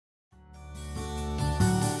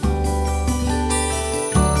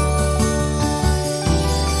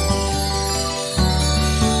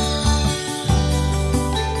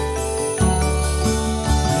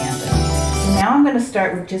going to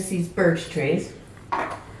start with just these birch trees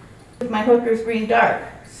with my Hooker's Green Dark.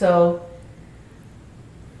 So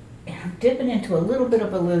I'm dipping into a little bit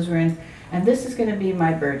of alizarin, and this is going to be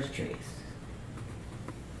my birch trees.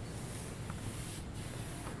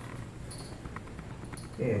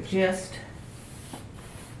 They're just,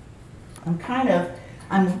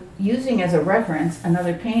 I'm using as a reference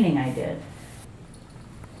another painting I did.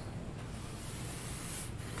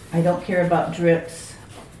 I don't care about drips.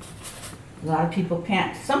 A lot of people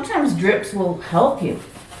can't. Sometimes drips will help you.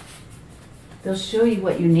 They'll show you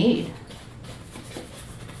what you need.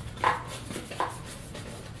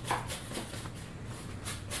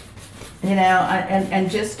 You know, and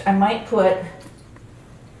just, I might put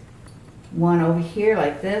one over here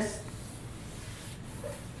like this.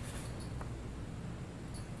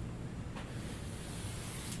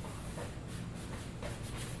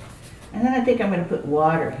 And then I think I'm going to put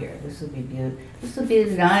water here. This will be beautiful. This will be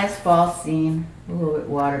a nice fall scene. A little bit of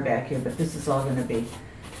water back here, but this is all going to be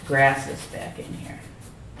grasses back in here.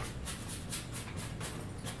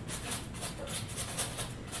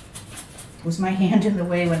 Was my hand in the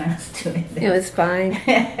way when I was doing this? It was fine.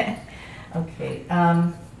 Okay.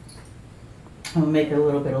 I'll make a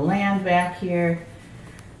little bit of land back here.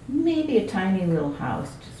 Maybe a tiny little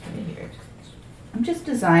house just right here. I'm just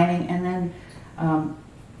designing, and then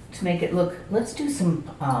to make it look, let's do some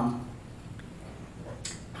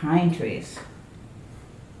pine trees.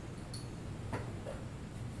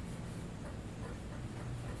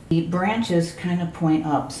 The branches kind of point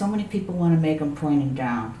up. So many people want to make them pointing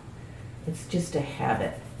down. It's just a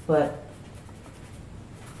habit, but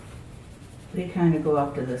they kind of go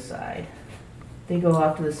off to the side. They go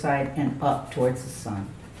off to the side and up towards the sun.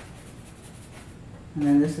 And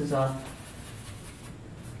then this is a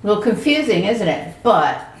little confusing, isn't it?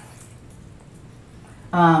 But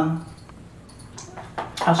I'll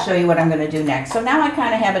show you what I'm going to do next. So now I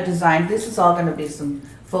kind of have it designed. This is all going to be some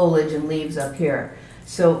foliage and leaves up here.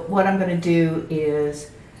 So what I'm going to do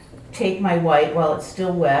is take my white while it's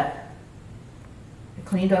still wet.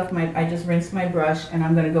 Cleaned off I just rinsed my brush, and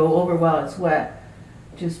I'm going to go over while it's wet.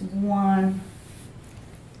 Just one.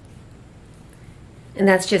 And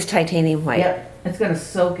that's just titanium white. Yep, it's going to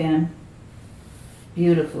soak in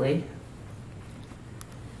beautifully.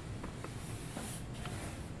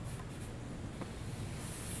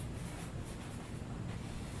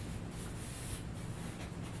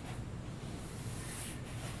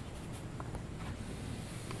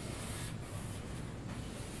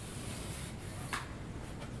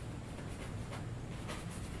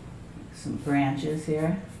 Some branches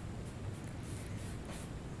here.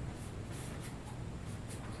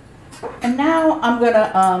 And now I'm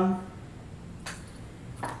gonna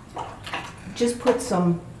just put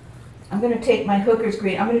some, I'm gonna take my Hooker's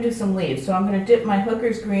Green, I'm gonna do some leaves. So I'm gonna dip my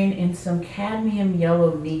Hooker's Green in some cadmium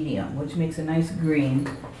yellow medium, which makes a nice green.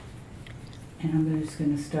 And I'm just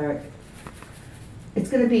gonna start,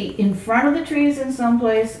 it's gonna be in front of the trees in some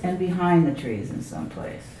place and behind the trees in some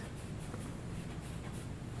place.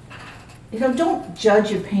 You know, don't judge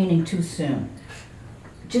your painting too soon.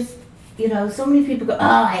 Just, you know, so many people go, oh,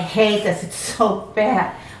 I hate this, it's so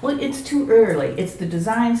bad. Well, it's too early. It's the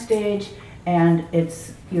design stage, and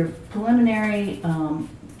it's your preliminary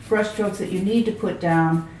brush strokes that you need to put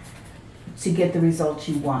down to get the results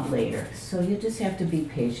you want later. So you just have to be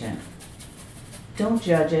patient. Don't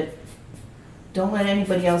judge it. Don't let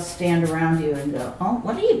anybody else stand around you and go, oh,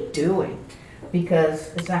 what are you doing?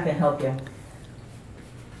 Because it's not going to help you.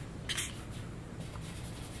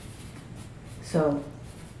 So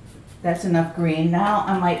that's enough green. Now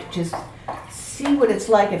I might just see what it's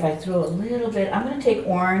like if I throw a little bit. I'm going to take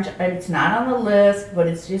orange. It's not on the list, but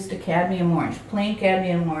it's just a cadmium orange, plain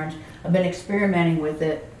cadmium orange. I've been experimenting with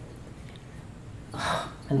it. Oh,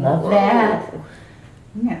 I love that.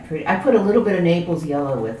 Isn't that pretty? I put a little bit of Naples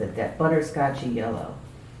yellow with it, that butterscotchy yellow.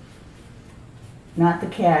 Not the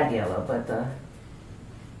cad yellow, but the,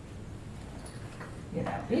 you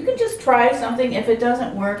know. You can just try something. If it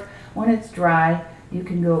doesn't work, when it's dry, you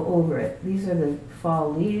can go over it. These are the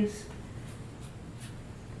fall leaves.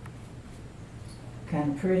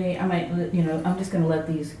 Kind of pretty. I might, you know, I'm just going to let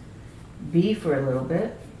these be for a little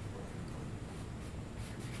bit.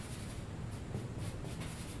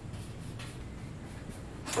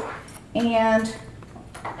 And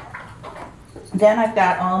then I've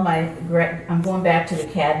got all my, I'm going back to the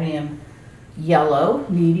cadmium yellow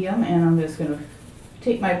medium, and I'm just going to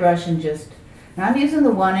take my brush and just, now I'm using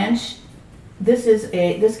the 1 inch. This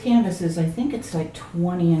canvas is, I think it's like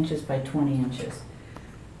 20 inches by 20 inches.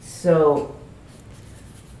 So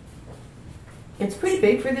it's pretty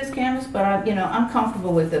big for this canvas, but you know, I'm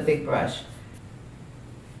comfortable with the big brush.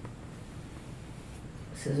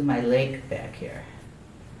 This is my lake back here.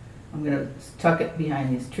 I'm going to tuck it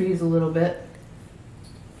behind these trees a little bit.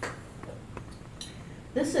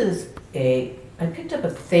 This is I picked up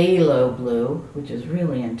a phthalo blue, which is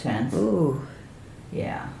really intense. Ooh.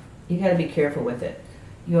 Yeah, you got to be careful with it.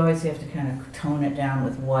 You always have to kind of tone it down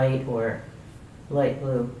with white or light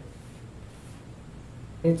blue.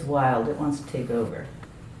 It's wild. It wants to take over.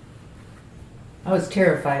 I was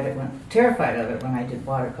terrified of it when I did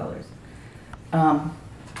watercolors.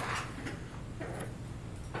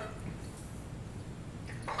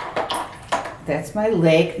 That's my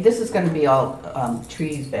lake. This is going to be all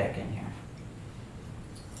trees back in here.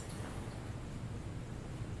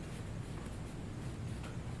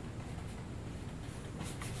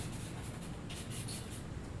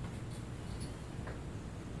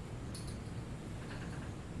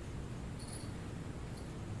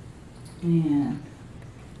 And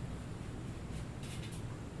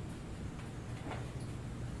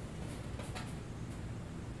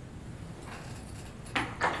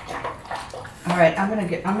all right, I'm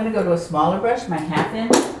gonna go to a smaller brush, my 1/2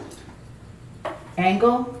 inch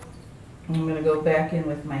angle. I'm gonna go back in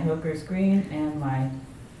with my Hooker's green and my,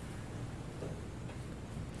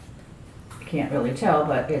 I can't really tell,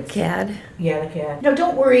 but it's CAD. Yeah, the CAD. No,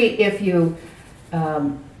 don't worry if you.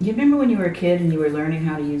 You remember when you were a kid and you were learning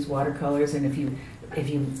how to use watercolors, and if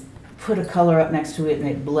you put a color up next to it and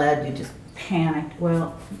it bled, you just panicked.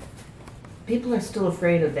 Well, people are still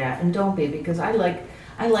afraid of that, and don't be, because I like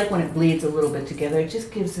when it bleeds a little bit together. It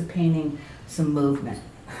just gives the painting some movement,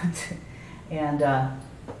 and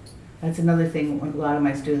that's another thing a lot of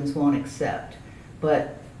my students won't accept.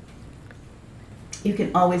 But you can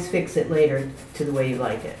always fix it later to the way you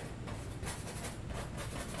like it.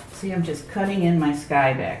 See, I'm just cutting in my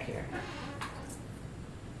sky back here.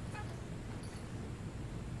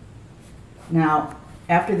 Now,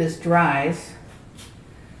 after this dries,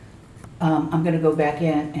 I'm going to go back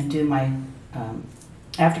in and do my,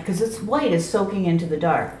 because this white is soaking into the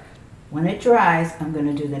dark. When it dries, I'm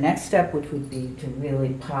going to do the next step, which would be to really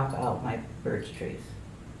pop out my birch trees.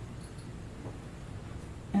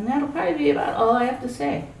 And that'll probably be about all I have to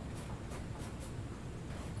say.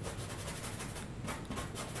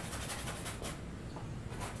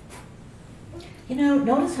 You know,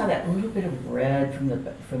 notice how that little bit of red from the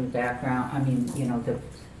background, I mean, you know, the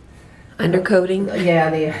Undercoating. Yeah,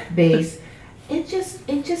 the base. It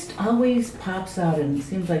just always pops out, and it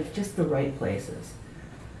seems like just the right places.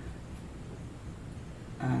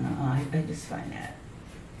 I don't know, I just find that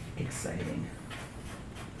exciting.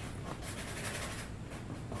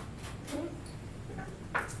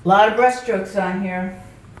 A lot of brush strokes on here,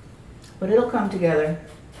 but it'll come together.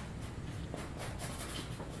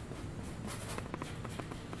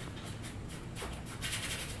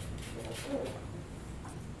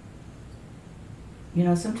 You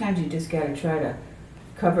know, sometimes you just got to try to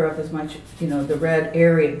cover up as much, you know, the red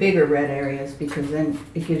area, bigger red areas, because then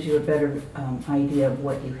it gives you a better idea of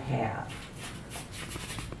what you have.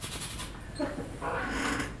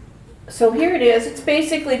 So here it is. It's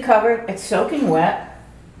basically covered. It's soaking wet.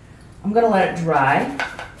 I'm going to let it dry.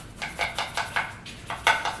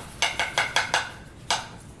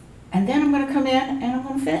 And then I'm going to come in and I'm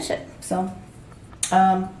going to finish it. So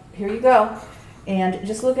here you go. And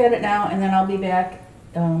just look at it now, and then I'll be back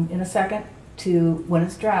in a second to when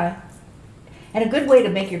it's dry. And a good way to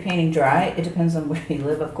make your painting dry, it depends on where you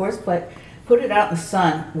live, of course, but put it out in the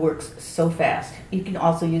sun works so fast. You can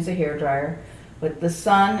also use a hair dryer, but the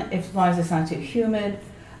sun, as long as it's not too humid,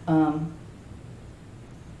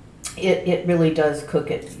 it really does cook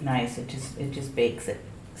it nice. It just bakes it.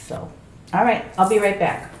 So, all right, I'll be right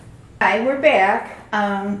back. Hi, we're back.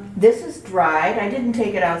 This is dried. I didn't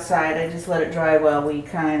take it outside. I just let it dry while we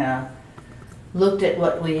kind of looked at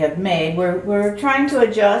what we have made. We're trying to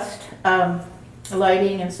adjust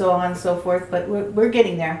lighting and so on and so forth, but we're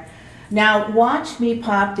getting there. Now watch me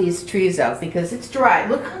pop these trees out because it's dry.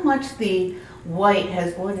 Look how much the white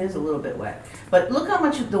has, well, it is a little bit wet, but look how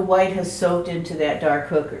much the white has soaked into that dark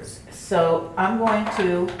Hooker's. So I'm going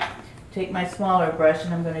to take my smaller brush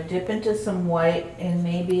and I'm going to dip into some white and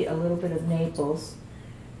maybe a little bit of Naples,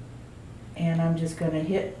 and I'm just going to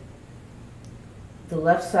hit the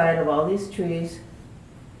left side of all these trees.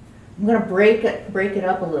 I'm going to break it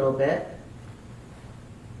up a little bit.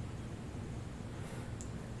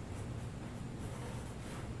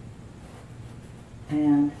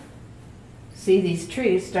 And see these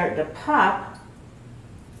trees start to pop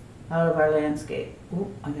out of our landscape.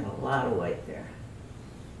 Ooh, I got a lot of white there.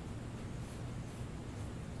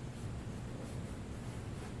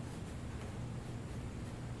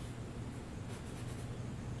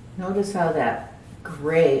 Notice how that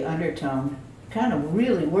gray undertone kind of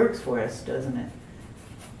really works for us, doesn't it?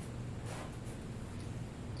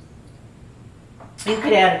 You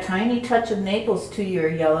could add a tiny touch of Naples to your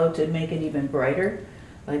yellow to make it even brighter,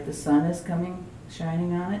 like the sun is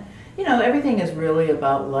shining on it. You know, everything is really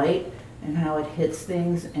about light and how it hits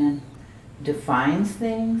things and defines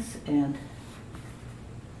things. And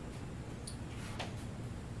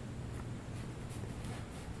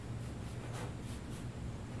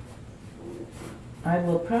I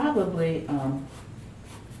will probably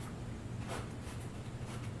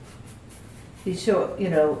be sure, you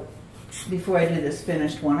know, before I do this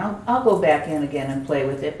finished one, I'll go back in again and play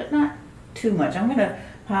with it, but not too much. I'm going to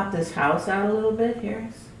pop this house out a little bit here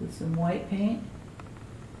with some white paint.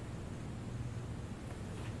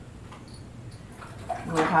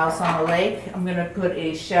 Little house on a lake. I'm going to put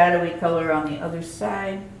a shadowy color on the other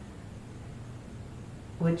side,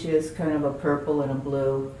 which is kind of a purple and a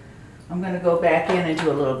blue. I'm going to go back in and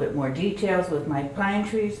do a little bit more details with my pine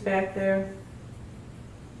trees back there.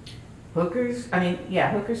 Hooker's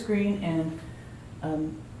green and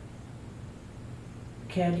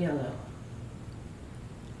cad yellow.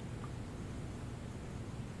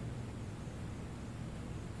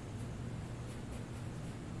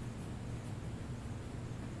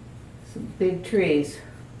 Some big trees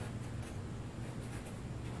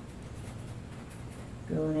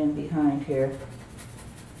going in behind here.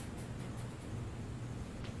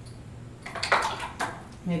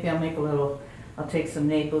 Maybe I'll take some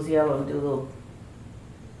Naples yellow and do a little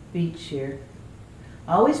beach here.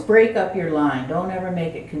 Always break up your line. Don't ever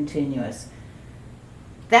make it continuous.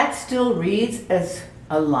 That still reads as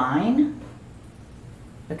a line,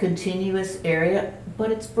 a continuous area,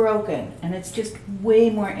 but it's broken, and it's just way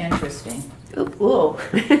more interesting. Ooh,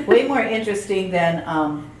 way more interesting than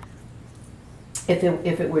if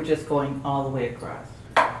it were just going all the way across.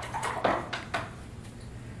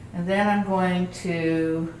 And then I'm going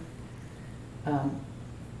to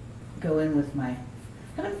go in with my,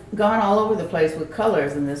 I've gone all over the place with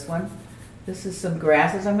colors in this one. This is some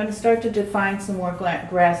grasses. I'm going to start to define some more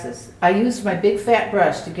grasses. I used my big fat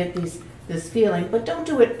brush to get this feeling, but don't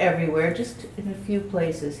do it everywhere, just in a few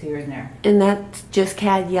places here and there. And that's just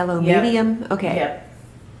cad yellow medium? Okay. Yep.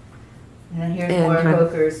 And then here's more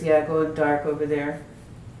hookers, going dark over there.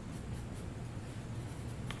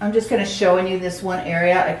 I'm just kind of showing you this one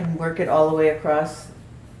area. I can work it all the way across,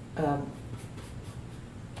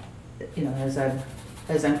 you know, as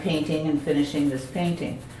I'm painting and finishing this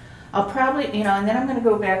painting. I'll probably, you know, and then I'm going to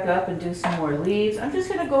go back up and do some more leaves. I'm just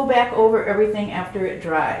going to go back over everything after it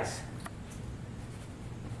dries.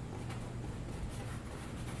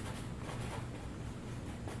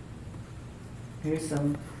 Here's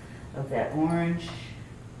some of that orange.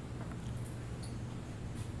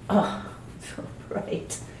 Oh, so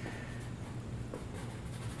bright.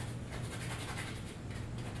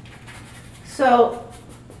 So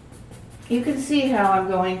you can see how I'm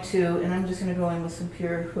going to, and I'm just going to go in with some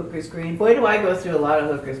pure Hooker's green. Boy, do I go through a lot of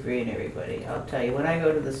Hooker's green, everybody. I'll tell you, when I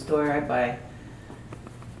go to the store, I buy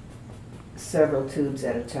several tubes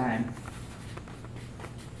at a time.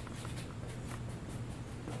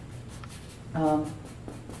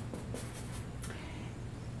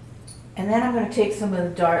 And then I'm going to take some of the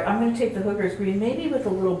dark, I'm going to take the Hooker's green, maybe with a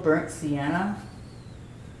little burnt sienna.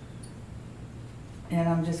 And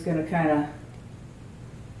I'm just going to kind of,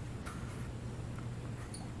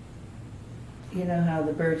 you know how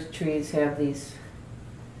the birch trees have these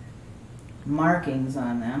markings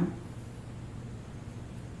on them.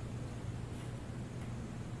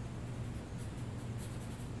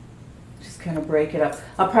 Just kind of break it up.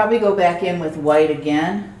 I'll probably go back in with white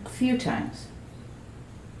again a few times.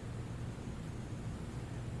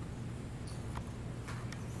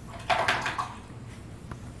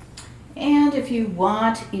 And if you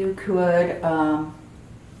want, you could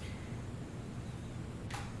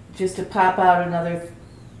just to pop out another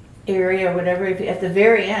area or whatever. If, at the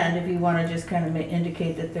very end, if you want to just kind of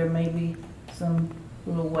indicate that there may be some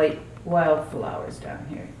little white wildflowers down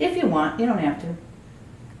here. If you want, you don't have to.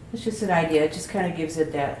 It's just an idea. It just kind of gives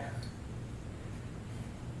it that.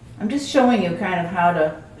 I'm just showing you kind of how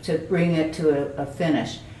to bring it to a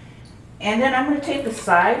finish. And then I'm going to take the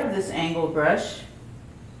side of this angle brush.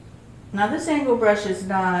 Now this angle brush is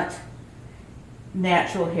not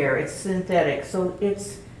natural hair, it's synthetic, so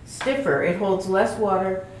it's stiffer, it holds less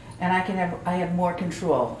water, and I have more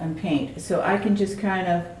control and paint. So I can just kind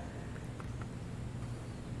of,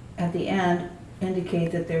 at the end,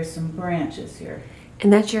 indicate that there's some branches here.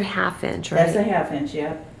 And that's your 1/2 inch, right? That's a 1/2 inch,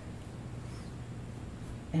 yep.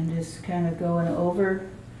 And just kind of going over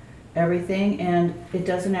everything, and it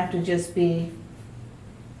doesn't have to just be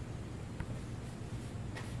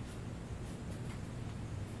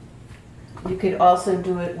You could also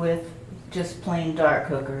do it with just plain dark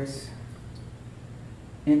hookers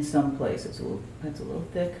in some places. Ooh, that's a little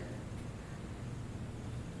thick.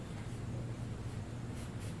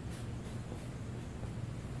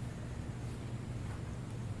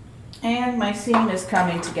 And my scene is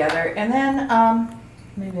coming together. And then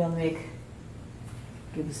maybe I'll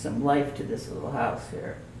give some life to this little house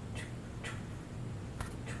here.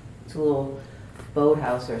 It's a little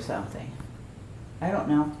boathouse or something. I don't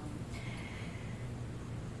know.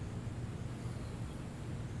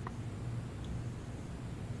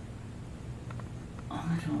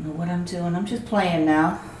 I don't know what I'm doing. I'm just playing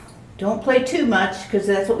now. Don't play too much, because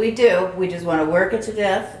that's what we do. We just want to work it to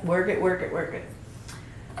death. Work it, work it, work it.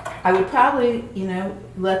 I would probably,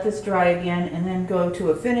 let this dry again and then go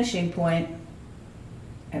to a finishing point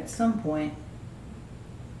at some point.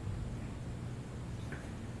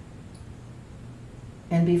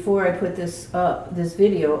 And before I put this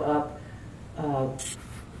video up,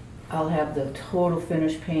 I'll have the total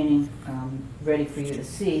finished painting ready for you to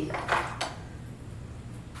see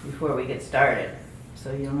before we get started.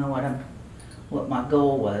 So you'll know what my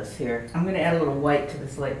goal was here. I'm going to add a little white to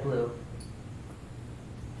this light blue.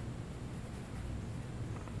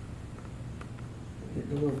 Get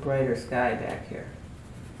a little brighter sky back here.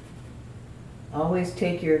 Always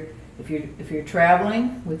take if you're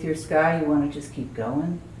traveling with your sky, you want to just keep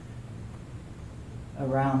going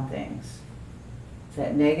around things. It's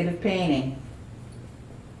that negative painting.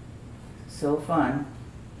 So fun.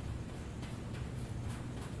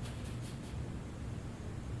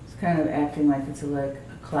 It's kind of acting like it's like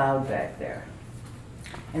a cloud back there.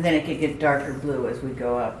 And then it could get darker blue as we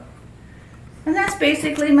go up. And that's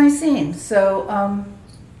basically my scene. So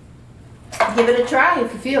give it a try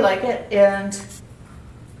if you feel like it, and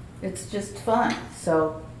it's just fun.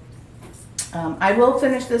 So I will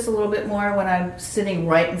finish this a little bit more when I'm sitting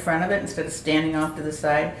right in front of it instead of standing off to the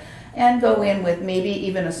side, and go in with maybe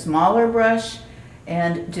even a smaller brush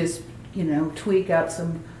and just tweak out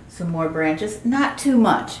some more branches. Not too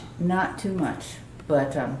much,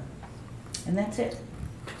 but and that's it.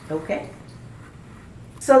 Okay.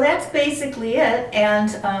 So that's basically it,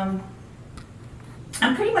 and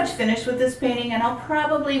I'm pretty much finished with this painting, and I'll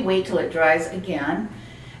probably wait till it dries again,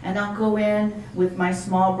 and I'll go in with my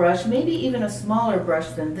small brush, maybe even a smaller brush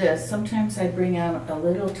than this. Sometimes I bring out a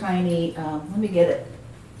little tiny, let me get it,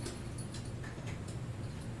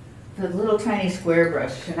 the little tiny square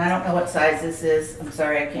brush, and I don't know what size this is. I'm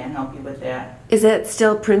sorry, I can't help you with that. Is it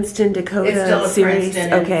still Princeton Dakota It's still a series?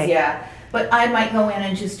 Princeton, Okay. Yeah. But I might go in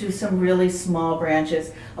and just do some really small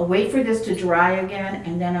branches. I'll wait for this to dry again,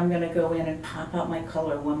 and then I'm going to go in and pop out my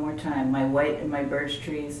color one more time, my white and my birch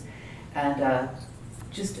trees, and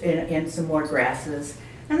just in some more grasses.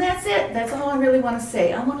 And that's it. That's all I really want to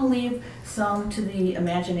say. I want to leave some to the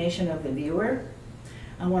imagination of the viewer.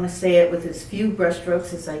 I want to say it with as few brush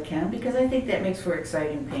strokes as I can, because I think that makes for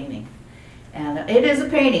exciting painting. And it is a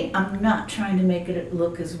painting. I'm not trying to make it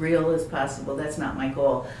look as real as possible. That's not my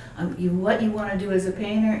goal. What you want to do as a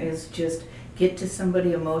painter is just get to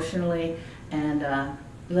somebody emotionally and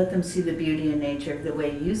let them see the beauty in nature the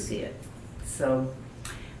way you see it. So,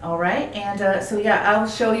 all right. And so yeah, I'll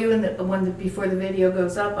show you before the video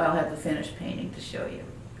goes up. I'll have the finished painting to show you.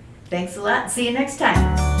 Thanks a lot. See you next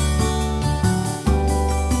time.